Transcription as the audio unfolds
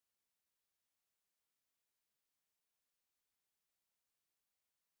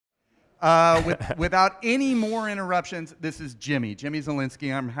Without any more interruptions, this is Jimmy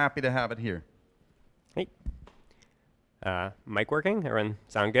Zelinskie. I'm happy to have it here. Hey. Mic working? Everyone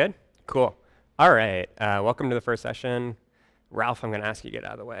sound good? Cool. All right. Welcome to the first session. Ralph, I'm going to ask you to get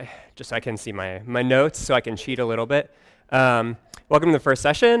out of the way, just so I can see my notes, so I can cheat a little bit. Welcome to the first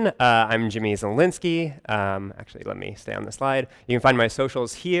session. I'm Jimmy Zelinskie. Actually, let me stay on the slide. You can find my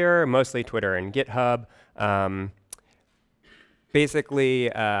socials here, mostly Twitter and GitHub.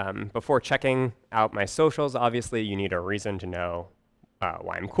 Basically, before checking out my socials, obviously, you need a reason to know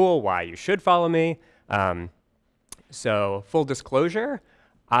why I'm cool, why you should follow me. So full disclosure,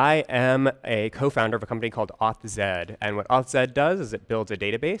 I am a co-founder of a company called AuthZ. And what AuthZ does is it builds a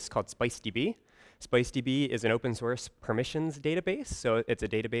database called SpiceDB. SpiceDB is an open source permissions database. So it's a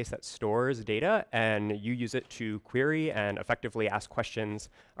database that stores data, and you use it to query and effectively ask questions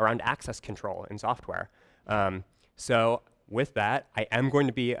around access control in software. So with that, I am going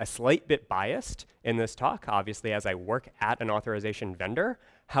to be a slight bit biased in this talk, obviously, as I work at an authorization vendor.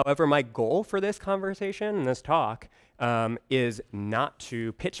 However, my goal for this conversation and this talk is not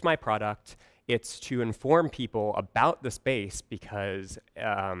to pitch my product. It's to inform people about the space, because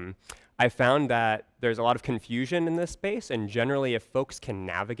I found that there's a lot of confusion in this space, and generally if folks can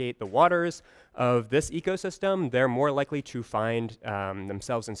navigate the waters of this ecosystem, they're more likely to find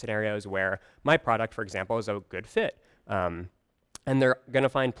themselves in scenarios where my product, for example, is a good fit. And they're going to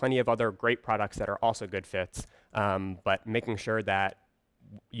find plenty of other great products that are also good fits, but making sure that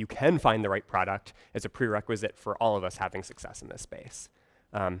you can find the right product is a prerequisite for all of us having success in this space.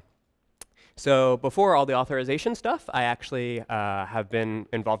 So before all the authorization stuff, I actually have been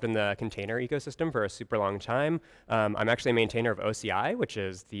involved in the container ecosystem for a super long time. I'm actually a maintainer of OCI, which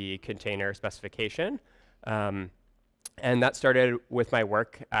is the container specification. And that started with my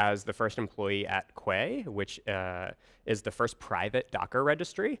work as the first employee at Quay, which is the first private Docker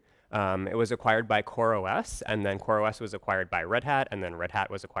registry. It was acquired by CoreOS, and then CoreOS was acquired by Red Hat, and then Red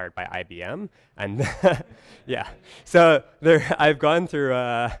Hat was acquired by IBM. And yeah, so I've gone through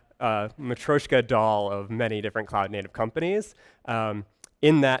a Matryoshka doll of many different cloud-native companies.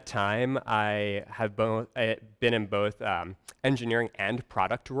 In that time, I have been in both engineering and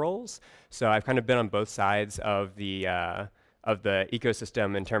product roles. So I've kind of been on both sides of the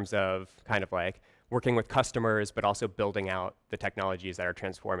ecosystem in terms of kind of like working with customers, but also building out the technologies that are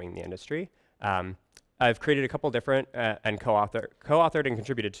transforming the industry. I've created a couple different and co-authored and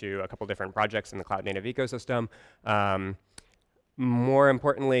contributed to a couple different projects in the cloud native ecosystem. More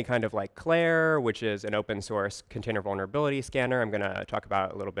importantly, kind of like Claire, which is an open source container vulnerability scanner. I'm going to talk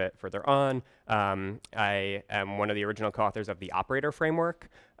about a little bit further on. I am one of the original co-authors of the operator framework,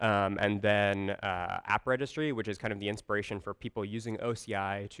 and then App Registry, which is kind of the inspiration for people using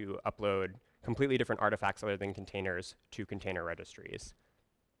OCI to upload completely different artifacts other than containers to container registries.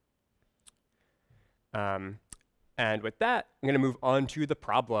 And with that, I'm going to move on to the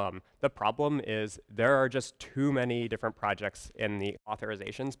problem. The problem is there are just too many different projects in the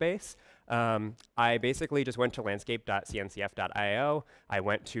authorization space. I basically just went to landscape.cncf.io. I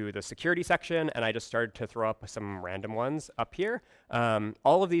went to the security section, and I just started to throw up some random ones up here.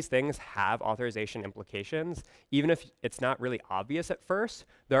 All of these things have authorization implications. Even if it's not really obvious at first,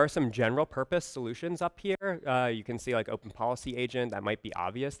 there are some general purpose solutions up here. You can see like Open Policy Agent. That might be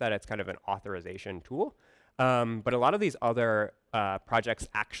obvious that it's kind of an authorization tool. But a lot of these other projects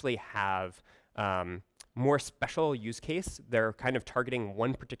actually have more special use case. They're kind of targeting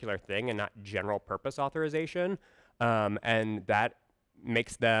one particular thing and not general purpose authorization. And that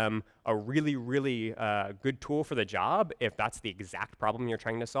makes them a really, really good tool for the job if that's the exact problem you're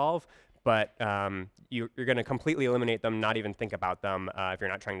trying to solve. But you're going to completely eliminate them, not even think about them if you're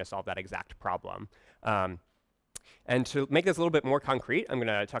not trying to solve that exact problem. And to make this a little bit more concrete, I'm going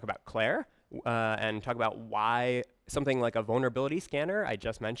to talk about Claire. And talk about why something like a vulnerability scanner I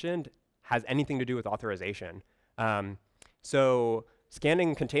just mentioned has anything to do with authorization. So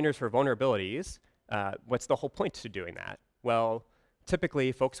scanning containers for vulnerabilities, what's the whole point to doing that? Well,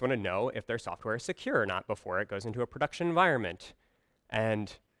 typically folks want to know if their software is secure or not before it goes into a production environment.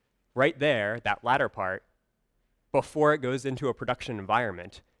 And right there, that latter part, before it goes into a production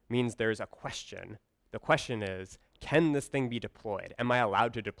environment, means there's a question. The question is, can this thing be deployed? Am I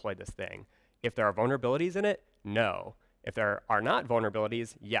allowed to deploy this thing? If there are vulnerabilities in it, no. If there are not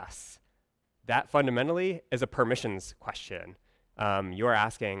vulnerabilities, yes. That fundamentally is a permissions question. You're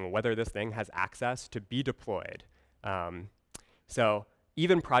asking whether this thing has access to be deployed. So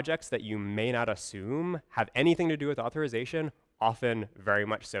even projects that you may not assume have anything to do with authorization often very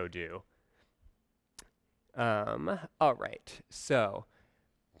much so do. All right, so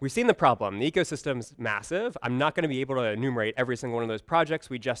we've seen the problem. The ecosystem's massive. I'm not going to be able to enumerate every single one of those projects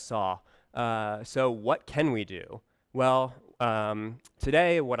we just saw. So what can we do? Well,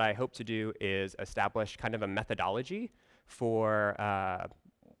 today what I hope to do is establish kind of a methodology for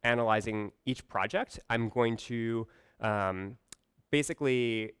analyzing each project. I'm going to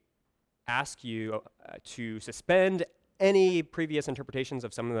basically ask you to suspend any previous interpretations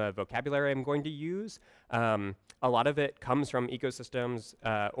of some of the vocabulary I'm going to use. A lot of it comes from ecosystems,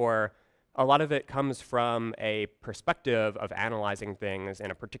 or a lot of it comes from a perspective of analyzing things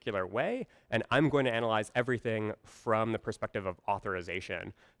in a particular way, and I'm going to analyze everything from the perspective of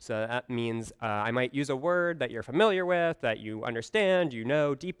authorization. So that means I might use a word that you're familiar with, that you understand, you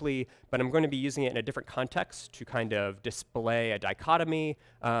know deeply, but I'm going to be using it in a different context to kind of display a dichotomy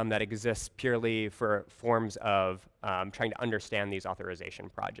that exists purely for forms of trying to understand these authorization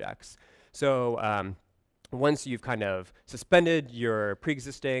projects. So once you've kind of suspended your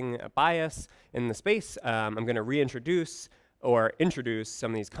pre-existing bias in the space, I'm going to reintroduce or introduce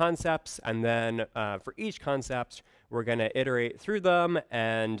some of these concepts, and then for each concept, we're going to iterate through them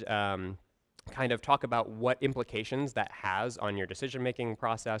and kind of talk about what implications that has on your decision-making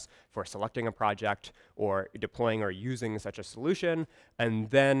process for selecting a project or deploying or using such a solution. And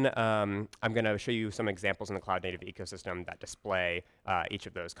then I'm going to show you some examples in the cloud-native ecosystem that display each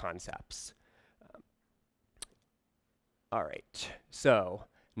of those concepts. All right, so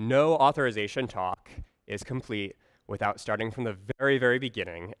no authorization talk is complete without starting from the very, very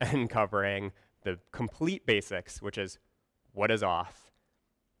beginning and covering the complete basics, which is what is auth?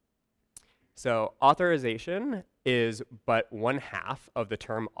 So authorization is but one half of the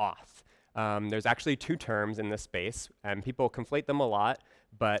term auth. There's actually two terms in this space, and people conflate them a lot,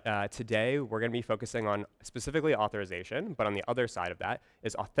 but today we're going to be focusing on specifically authorization, but on the other side of that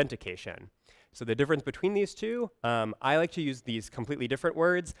is authentication. So the difference between these two, I like to use these completely different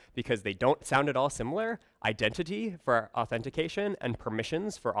words because they don't sound at all similar. Identity for authentication and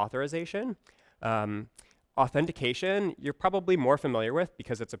permissions for authorization. Authentication, you're probably more familiar with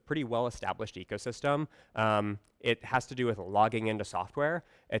because it's a pretty well-established ecosystem. It has to do with logging into software.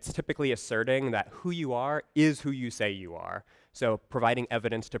 It's typically asserting that who you are is who you say you are. So providing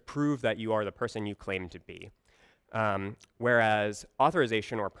evidence to prove that you are the person you claim to be. Whereas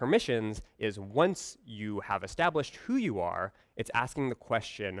authorization or permissions is once you have established who you are, it's asking the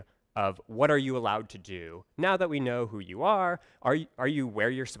question of what are you allowed to do? Now that we know who you are you where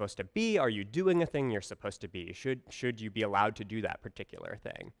you're supposed to be? Are you doing a thing you're supposed to be? Should you be allowed to do that particular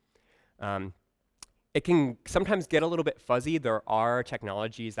thing? It can sometimes get a little bit fuzzy. There are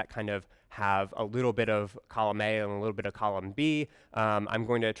technologies that kind of have a little bit of column A and a little bit of column B. I'm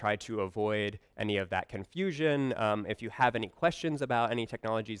going to try to avoid any of that confusion. If you have any questions about any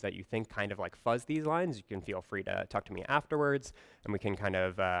technologies that you think kind of like fuzz these lines, you can feel free to talk to me afterwards, and we can kind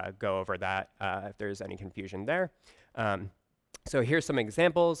of go over that if there's any confusion there. So here's some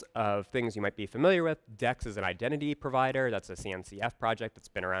examples of things you might be familiar with. Dex is an identity provider. That's a CNCF project that's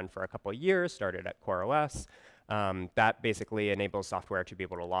been around for a couple of years, started at CoreOS. That basically enables software to be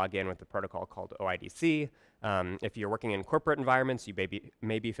able to log in with a protocol called OIDC. If you're working in corporate environments, you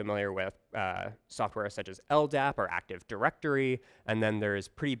may be familiar with software such as LDAP or Active Directory. And then there's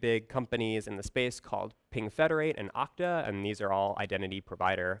pretty big companies in the space called Ping Federate and Okta, and these are all identity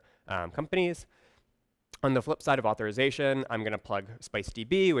provider companies. On the flip side of authorization, I'm going to plug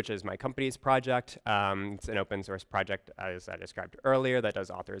SpiceDB, which is my company's project. It's an open source project, as I described earlier, that does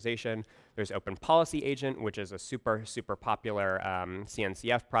authorization. There's Open Policy Agent, which is a super, super popular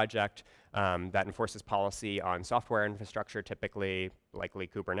CNCF project that enforces policy on software infrastructure, typically, likely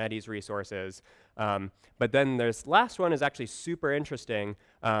Kubernetes resources. But then this last one is actually super interesting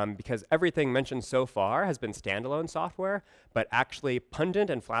because everything mentioned so far has been standalone software, but actually Pundit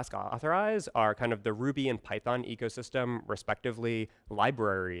and Flask Authorize are kind of the Ruby and Python ecosystem, respectively,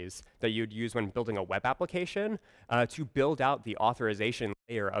 libraries that you'd use when building a web application to build out the authorization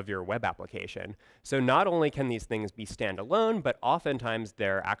layer of your web application. So not only can these things be standalone, but oftentimes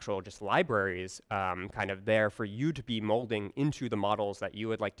they're actual just libraries kind of there for you to be molding into the models that you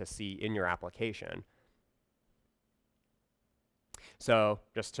would like to see in your application. So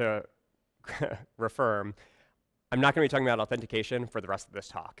just to reaffirm, I'm not going to be talking about authentication for the rest of this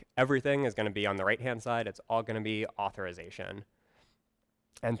talk. Everything is going to be on the right-hand side. It's all going to be authorization.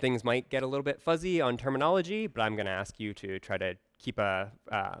 And things might get a little bit fuzzy on terminology, but I'm going to ask you to try to keep a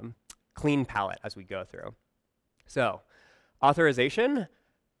clean palette as we go through. So authorization,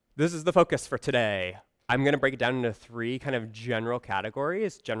 this is the focus for today. I'm going to break it down into three kind of general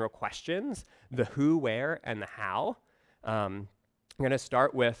categories, general questions, the who, where, and the how. I'm going to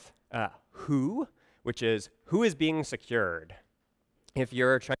start with who, which is who is being secured. If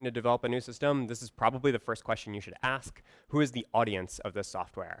you're trying to develop a new system, this is probably the first question you should ask. Who is the audience of this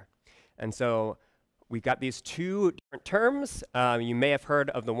software? And so we've got these two different terms. You may have heard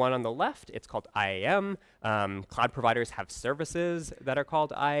of the one on the left. It's called IAM. Cloud providers have services that are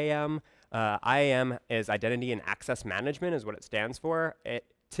called IAM. IAM is Identity and Access Management is what it stands for. It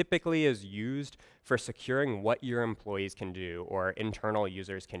typically is used for securing what your employees can do or internal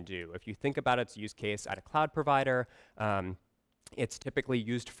users can do. If you think about its use case at a cloud provider, it's typically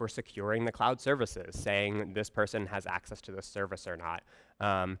used for securing the cloud services, saying this person has access to this service or not.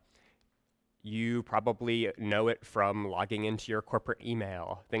 You probably know it from logging into your corporate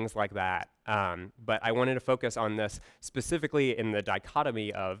email, things like that. But I wanted to focus on this specifically in the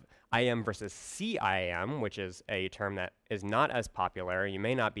dichotomy of IAM versus CIAM, which is a term that is not as popular, you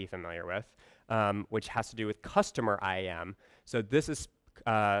may not be familiar with, which has to do with customer IAM. So this is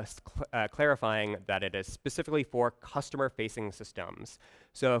clarifying that it is specifically for customer-facing systems.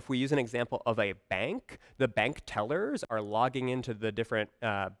 So if we use an example of a bank, the bank tellers are logging into the different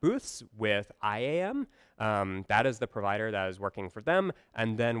booths with IAM. That is the provider that is working for them.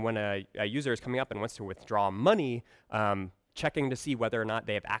 And then when a user is coming up and wants to withdraw money, checking to see whether or not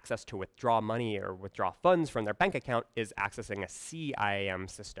they have access to withdraw money or withdraw funds from their bank account is accessing a CIAM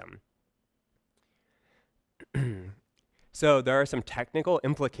system. So there are some technical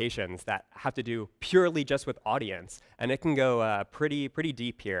implications that have to do purely just with audience, and it can go pretty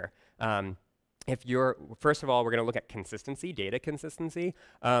deep here. First of all, we're going to look at consistency, data consistency.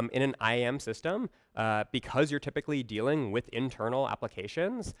 In an IAM system, because you're typically dealing with internal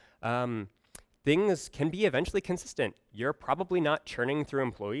applications, things can be eventually consistent. You're probably not churning through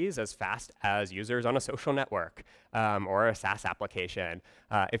employees as fast as users on a social network or a SaaS application.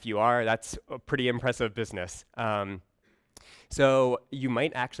 If you are, that's a pretty impressive business. So you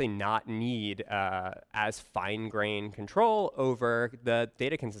might actually not need as fine-grained control over the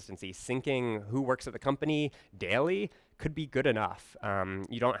data consistency. Syncing who works at the company daily could be good enough.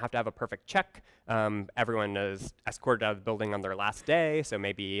 You don't have to have a perfect check. Everyone is escorted out of the building on their last day, so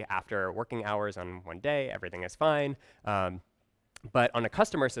maybe after working hours on one day, everything is fine. But on a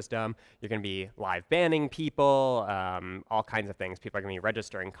customer system, you're going to be live banning people, all kinds of things. People are going to be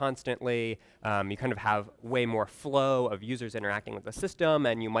registering constantly. You kind of have way more flow of users interacting with the system,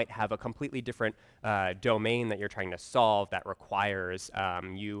 and you might have a completely different domain that you're trying to solve that requires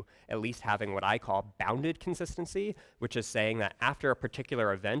you at least having what I call bounded consistency, which is saying that after a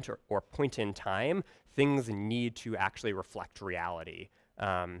particular event or point in time, things need to actually reflect reality.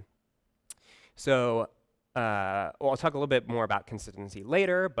 Well, I'll talk a little bit more about consistency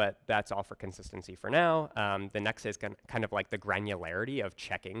later, but that's all for consistency for now. The next is kind of like the granularity of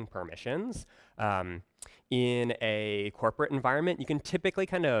checking permissions. In a corporate environment, you can typically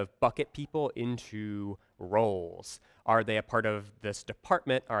kind of bucket people into roles. Are they a part of this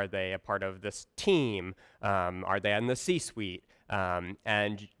department? Are they a part of this team? Are they in the C-suite?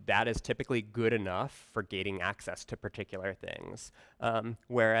 And that is typically good enough for gating access to particular things.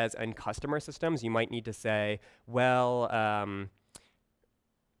 Whereas in customer systems, you might need to say, well,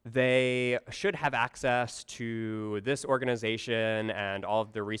 they should have access to this organization and all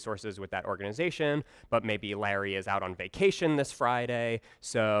of the resources with that organization, but maybe Larry is out on vacation this Friday,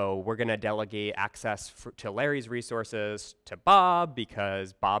 so we're going to delegate access to Larry's resources to Bob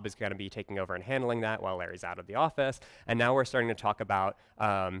because Bob is going to be taking over and handling that while Larry's out of the office. And now we're starting to talk about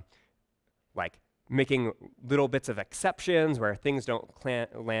like making little bits of exceptions where things don't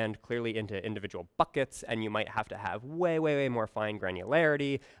land clearly into individual buckets, and you might have to have way more fine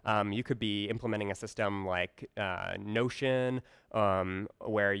granularity. You could be implementing a system like Notion,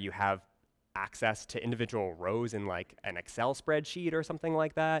 where you have access to individual rows in like an Excel spreadsheet or something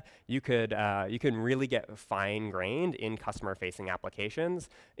like that. You can really get fine-grained in customer-facing applications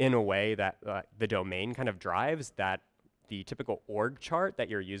in a way that the domain kind of drives that the typical org chart that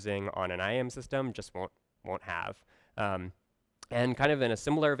you're using on an IAM system just won't have. And kind of in a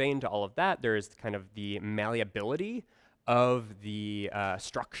similar vein to all of that, there's kind of the malleability of the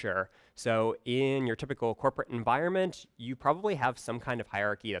structure. So in your typical corporate environment, you probably have some kind of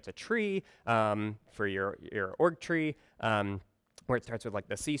hierarchy that's a tree for your org tree. Where it starts with like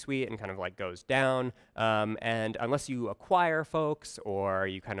the C-suite and kind of like goes down. And unless you acquire folks or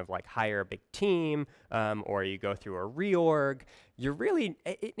you kind of like hire a big team or you go through a reorg, you're really,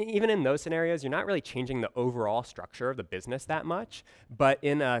 even in those scenarios, you're not really changing the overall structure of the business that much. But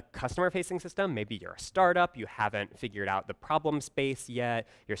in a customer-facing system, maybe you're a startup, you haven't figured out the problem space yet,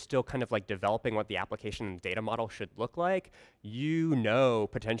 you're still kind of like developing what the application and data model should look like. You know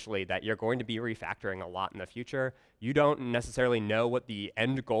potentially that you're going to be refactoring a lot in the future. You don't necessarily know what the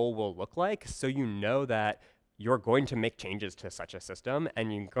end goal will look like, so you know that you're going to make changes to such a system,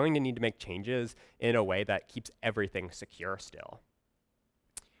 and you're going to need to make changes in a way that keeps everything secure still.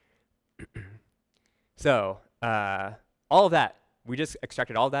 So all of that, we just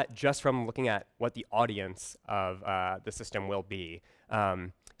extracted all of that just from looking at what the audience of the system will be.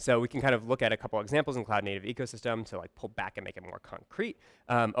 So we can kind of look at a couple examples in cloud native ecosystem to like pull back and make it more concrete.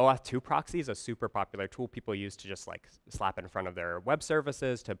 OAuth 2 proxy is a super popular tool people use to just like slap in front of their web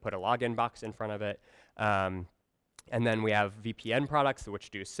services to put a login box in front of it. And then we have VPN products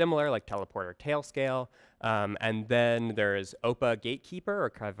which do similar, like Teleport or Tailscale. And then there's OPA Gatekeeper or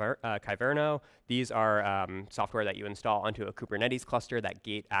Kyverno. These are software that you install onto a Kubernetes cluster that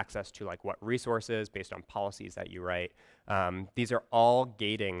gate access to like what resources based on policies that you write. These are all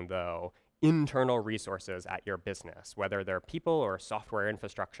gating, though, internal resources at your business. Whether they're people or software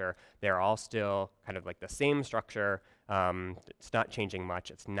infrastructure, they're all still kind of like the same structure. It's not changing much.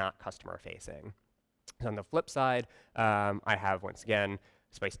 It's not customer facing. On the flip side, I have, once again,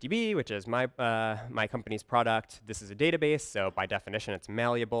 SpiceDB, which is my company's product. This is a database, so by definition, it's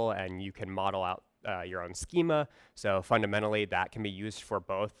malleable, and you can model out your own schema. So fundamentally, that can be used for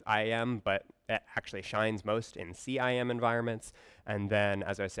both IAM, but it actually shines most in CIAM environments. And then,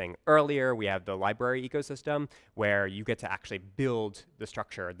 as I was saying earlier, we have the library ecosystem, where you get to actually build the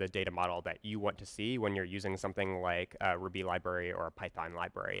structure, the data model that you want to see when you're using something like a Ruby library or a Python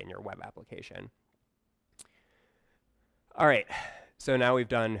library in your web application. All right, so now we've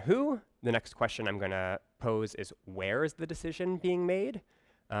done who. The next question I'm going to pose is, where is the decision being made?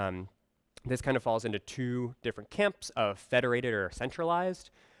 This kind of falls into two different camps of federated or centralized.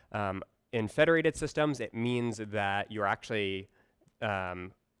 In federated systems, it means that you're actually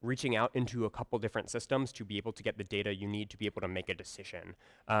reaching out into a couple different systems to be able to get the data you need to be able to make a decision.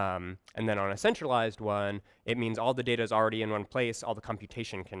 And then on a centralized one, it means all the data is already in one place, all the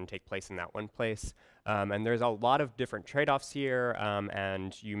computation can take place in that one place. And there's a lot of different trade-offs here,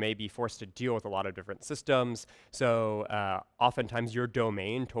 and you may be forced to deal with a lot of different systems. So oftentimes your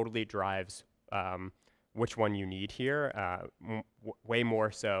domain totally drives which one you need here, way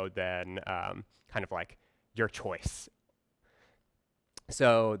more so than kind of like your choice.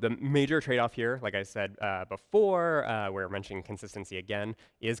 So the major trade-off here, like I said before, we're mentioning consistency again,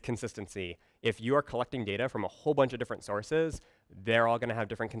 is consistency. If you are collecting data from a whole bunch of different sources, they're all going to have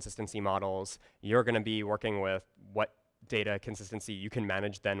different consistency models. You're going to be working with what data consistency you can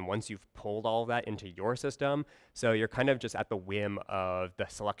manage then once you've pulled all of that into your system. So you're kind of just at the whim of the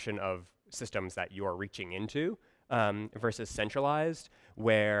selection of systems that you're reaching into versus centralized,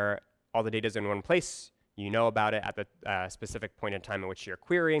 where all the data is in one place. You know about it at the specific point in time in which you're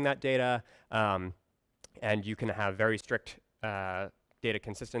querying that data, and you can have very strict data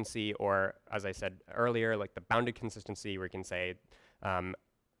consistency, or as I said earlier, like the bounded consistency, where you can say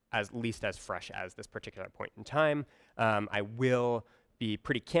at least as fresh as this particular point in time. I will be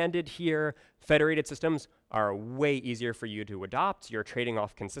pretty candid here. Federated systems are way easier for you to adopt. You're trading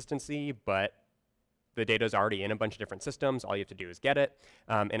off consistency, but the data is already in a bunch of different systems. All you have to do is get it.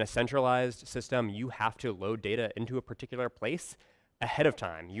 In a centralized system, you have to load data into a particular place ahead of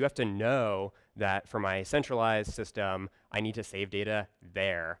time. You have to know that for my centralized system, I need to save data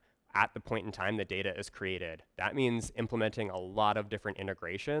there at the point in time the data is created. That means implementing a lot of different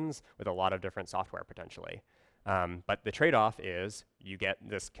integrations with a lot of different software potentially. But the trade-off is you get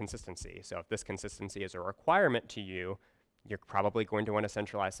this consistency. So if this consistency is a requirement to you, you're probably going to want a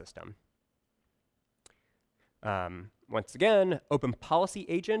centralized system. Once again, Open Policy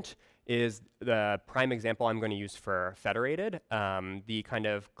Agent is the prime example I'm going to use for federated. The kind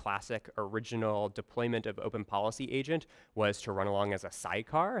of classic original deployment of Open Policy Agent was to run along as a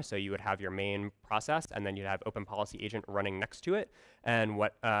sidecar. So you would have your main process, and then you'd have Open Policy Agent running next to it. And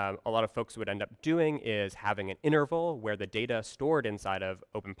what a lot of folks would end up doing is having an interval where the data stored inside of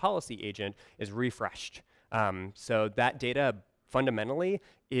Open Policy Agent is refreshed. So that data fundamentally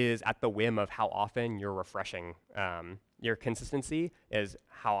is at the whim of how often you're refreshing. Your consistency is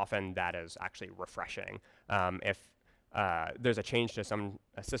how often that is actually refreshing. If there's a change to some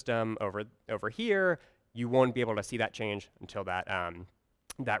system over here, you won't be able to see that change until that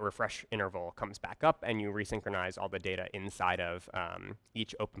that refresh interval comes back up and you resynchronize all the data inside of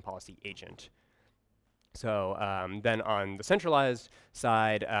each Open Policy Agent. So then on the centralized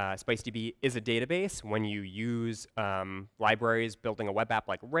side, SpiceDB is a database. When you use libraries building a web app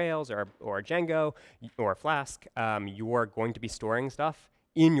like Rails or Django or Flask, you're going to be storing stuff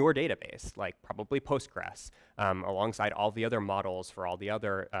in your database, like probably Postgres, alongside all the other models for all the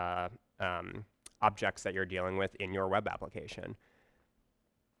other objects that you're dealing with in your web application.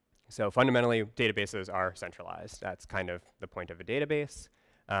 So fundamentally, databases are centralized. That's kind of the point of a database.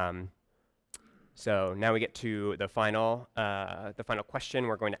 So now we get to the final question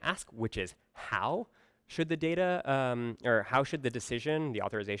we're going to ask, which is how should the data, or how should the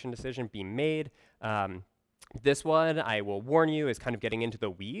authorization decision be made? This one, I will warn you, is kind of getting into the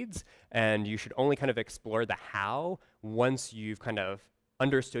weeds, and you should only kind of explore the how once you've kind of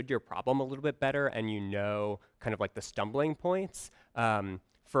understood your problem a little bit better and you know kind of like the stumbling points.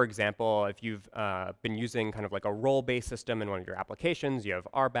 For example, if you've been using kind of like a role-based system in one of your applications, you have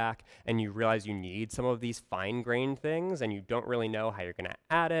RBAC, and you realize you need some of these fine-grained things, and you don't really know how you're going to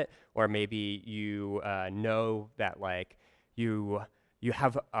add it, or maybe you know that like you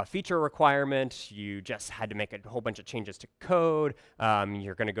have a feature requirement, you just had to make a whole bunch of changes to code,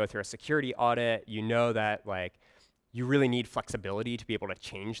 you're going to go through a security audit, you know that like you really need flexibility to be able to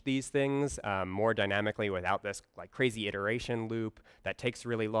change these things more dynamically without this like crazy iteration loop that takes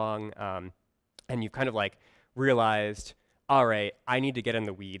really long. And you've kind of like realized, all right, I need to get in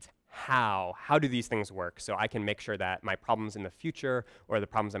the weeds. How do these things work so I can make sure that my problems in the future or the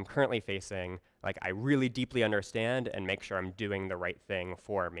problems I'm currently facing, like I really deeply understand and make sure I'm doing the right thing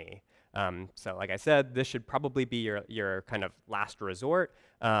for me. So like I said, this should probably be your kind of last resort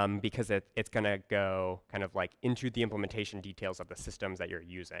because it's going to go kind of like into the implementation details of the systems that you're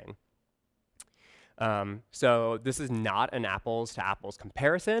using. So this is not an apples to apples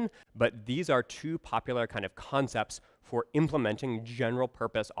comparison, but these are two popular kind of concepts for implementing general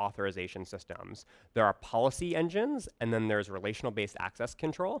purpose authorization systems. There are policy engines, and then there's relational-based access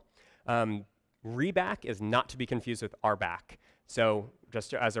control. Reback is not to be confused with RBAC. So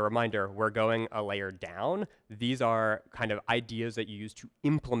just as a reminder, we're going a layer down. These are kind of ideas that you use to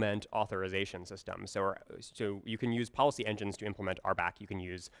implement authorization systems. So you can use policy engines to implement RBAC. You can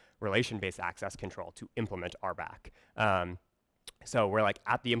use relation-based access control to implement RBAC. So we're like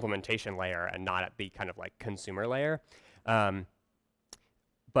at the implementation layer and not at the kind of like consumer layer.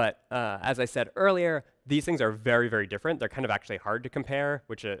 But as I said earlier, these things are very, very different. They're kind of actually hard to compare,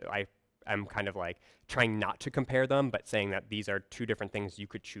 which I'm kind of like trying not to compare them, but saying that these are two different things you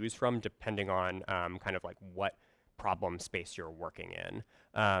could choose from depending on kind of like what problem space you're working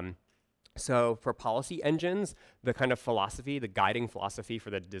in. So for policy engines, the kind of philosophy, the guiding philosophy for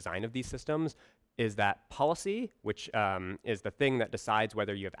the design of these systems is that policy, which is the thing that decides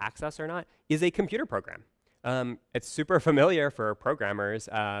whether you have access or not, is a computer program. It's super familiar for programmers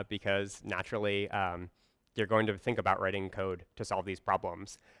because naturally you're going to think about writing code to solve these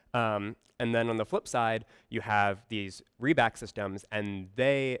problems. And then on the flip side, you have these reback systems, and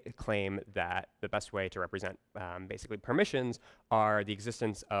they claim that the best way to represent basically permissions are the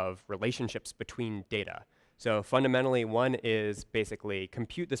existence of relationships between data. So fundamentally, one is basically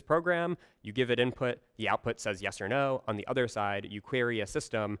compute this program, you give it input, the output says yes or no. On the other side, you query a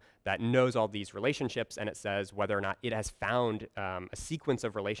system that knows all these relationships, and it says whether or not it has found a sequence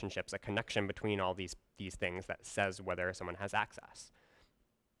of relationships, a connection between all these things that says whether someone has access.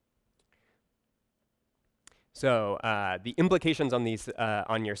 So the implications on these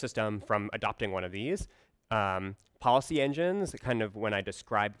on your system from adopting one of these, policy engines, kind of when I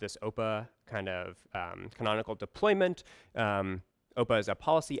described this OPA kind of canonical deployment, OPA is a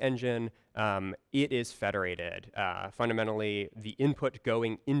policy engine. It is federated. Fundamentally, the input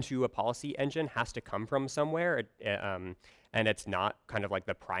going into a policy engine has to come from somewhere, and it's not kind of like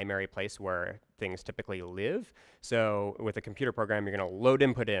the primary place where things typically live. So with a computer program, you're going to load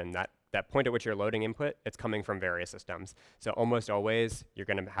input in. That point at which you're loading input, it's coming from various systems. So almost always, you're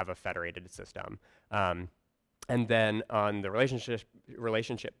going to have a federated system. And then on the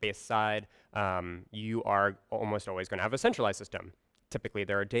relationship-based side, you are almost always going to have a centralized system. Typically,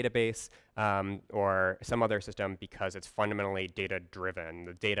 they're a database or some other system because it's fundamentally data-driven.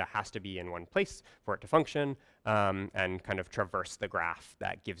 The data has to be in one place for it to function and kind of traverse the graph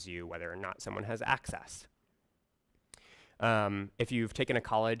that gives you whether or not someone has access. If you've taken a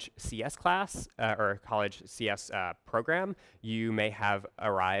college CS class or a college CS program, you may have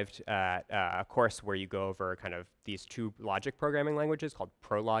arrived at a course where you go over kind of these two logic programming languages called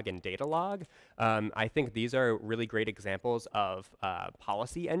Prolog and Datalog. I think these are really great examples of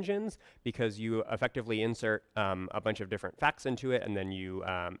policy engines because you effectively insert a bunch of different facts into it, and then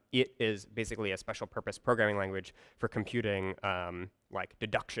it is basically a special purpose programming language for computing like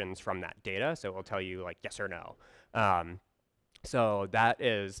deductions from that data. So it will tell you like yes or no. So that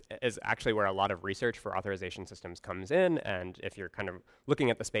is actually where a lot of research for authorization systems comes in. And if you're kind of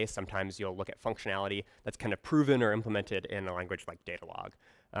looking at the space, sometimes you'll look at functionality that's kind of proven or implemented in a language like Datalog.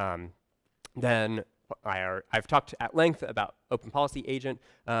 Then I've talked at length about Open Policy Agent,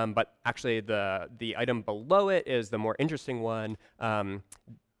 but actually the item below it is the more interesting one.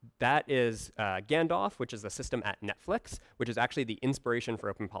 That is Gandalf, which is the system at Netflix, which is actually the inspiration for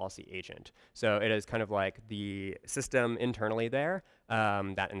Open Policy Agent. So it is kind of like the system internally there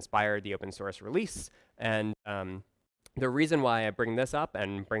that inspired the open source release. And the reason why I bring this up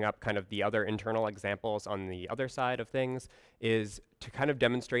and bring up kind of the other internal examples on the other side of things is to kind of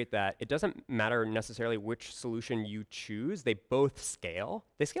demonstrate that it doesn't matter necessarily which solution you choose. They both scale.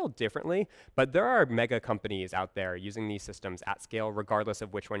 They scale differently, but there are mega companies out there using these systems at scale regardless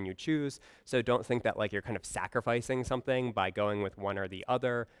of which one you choose. So don't think that like you're kind of sacrificing something by going with one or the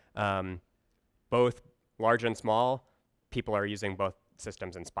other. Both large and small, people are using both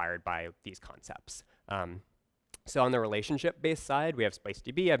systems inspired by these concepts. So on the relationship-based side, we have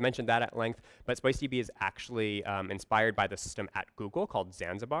SpiceDB. I've mentioned that at length, but SpiceDB is actually inspired by the system at Google called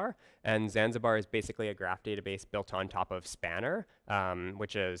Zanzibar. And Zanzibar is basically a graph database built on top of Spanner,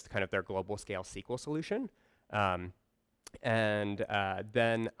 which is kind of their global scale SQL solution. Then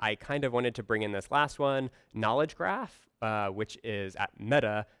I kind of wanted to bring in this last one, Knowledge Graph, which is at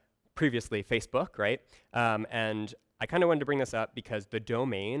Meta, previously Facebook, right? And I kind of wanted to bring this up because the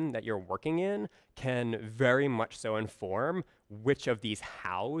domain that you're working in can very much so inform which of these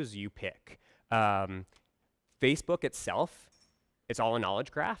hows you pick. Facebook itself, it's all a knowledge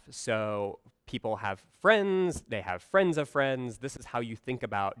graph. So people have friends, they have friends of friends. This is how you think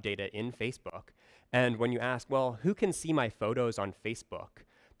about data in Facebook. And when you ask, well, who can see my photos on Facebook?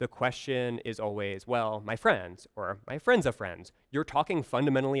 The question is always, well, my friends or my friends of friends. You're talking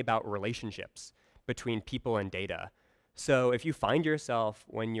fundamentally about relationships between people and data. So if you find yourself,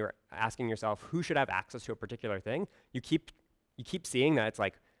 when you're asking yourself who should have access to a particular thing, you keep seeing that it's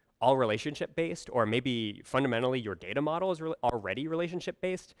like all relationship-based, or maybe fundamentally your data model is already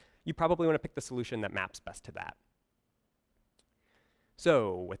relationship-based, you probably want to pick the solution that maps best to that.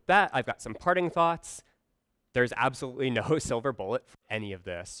 So with that, I've got some parting thoughts. There's absolutely no silver bullet for any of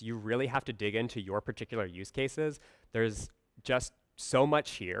this. You really have to dig into your particular use cases. There's just so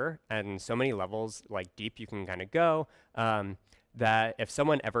much here and so many levels like deep you can kind of go that if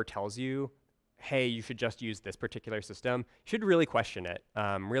someone ever tells you, hey, you should just use this particular system, you should really question it,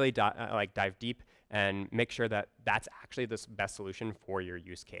 really dive deep and make sure that that's actually the best solution for your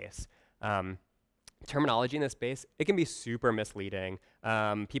use case. Terminology in this space, it can be super misleading.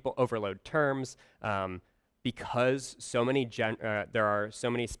 People overload terms. Because so many there are so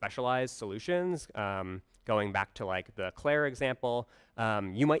many specialized solutions, going back to like the Claire example,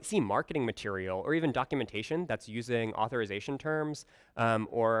 you might see marketing material or even documentation that's using authorization terms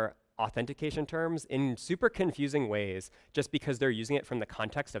or authentication terms in super confusing ways just because they're using it from the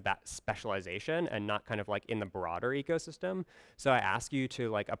context of that specialization and not kind of like in the broader ecosystem. So I ask you to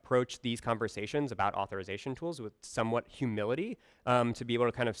like approach these conversations about authorization tools with somewhat humility to be able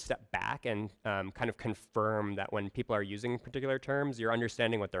to kind of step back and kind of confirm that when people are using particular terms, you're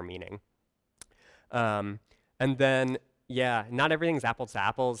understanding what they're meaning. And then, yeah, not everything's apples to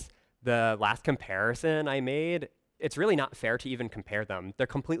apples. The last comparison I made, it's really not fair to even compare them. They're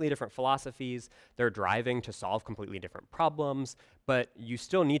completely different philosophies. They're driving to solve completely different problems, but you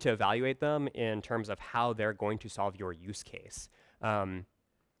still need to evaluate them in terms of how they're going to solve your use case. And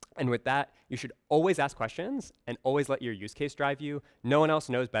with that, you should always ask questions and always let your use case drive you. No one else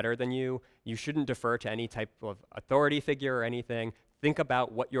knows better than you. You shouldn't defer to any type of authority figure or anything. Think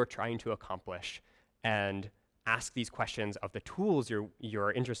about what you're trying to accomplish and ask these questions of the tools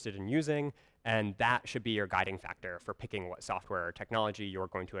you're interested in using, and that should be your guiding factor for picking what software or technology you're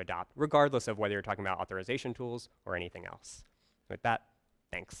going to adopt, regardless of whether you're talking about authorization tools or anything else. With that,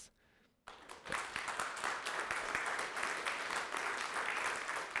 thanks.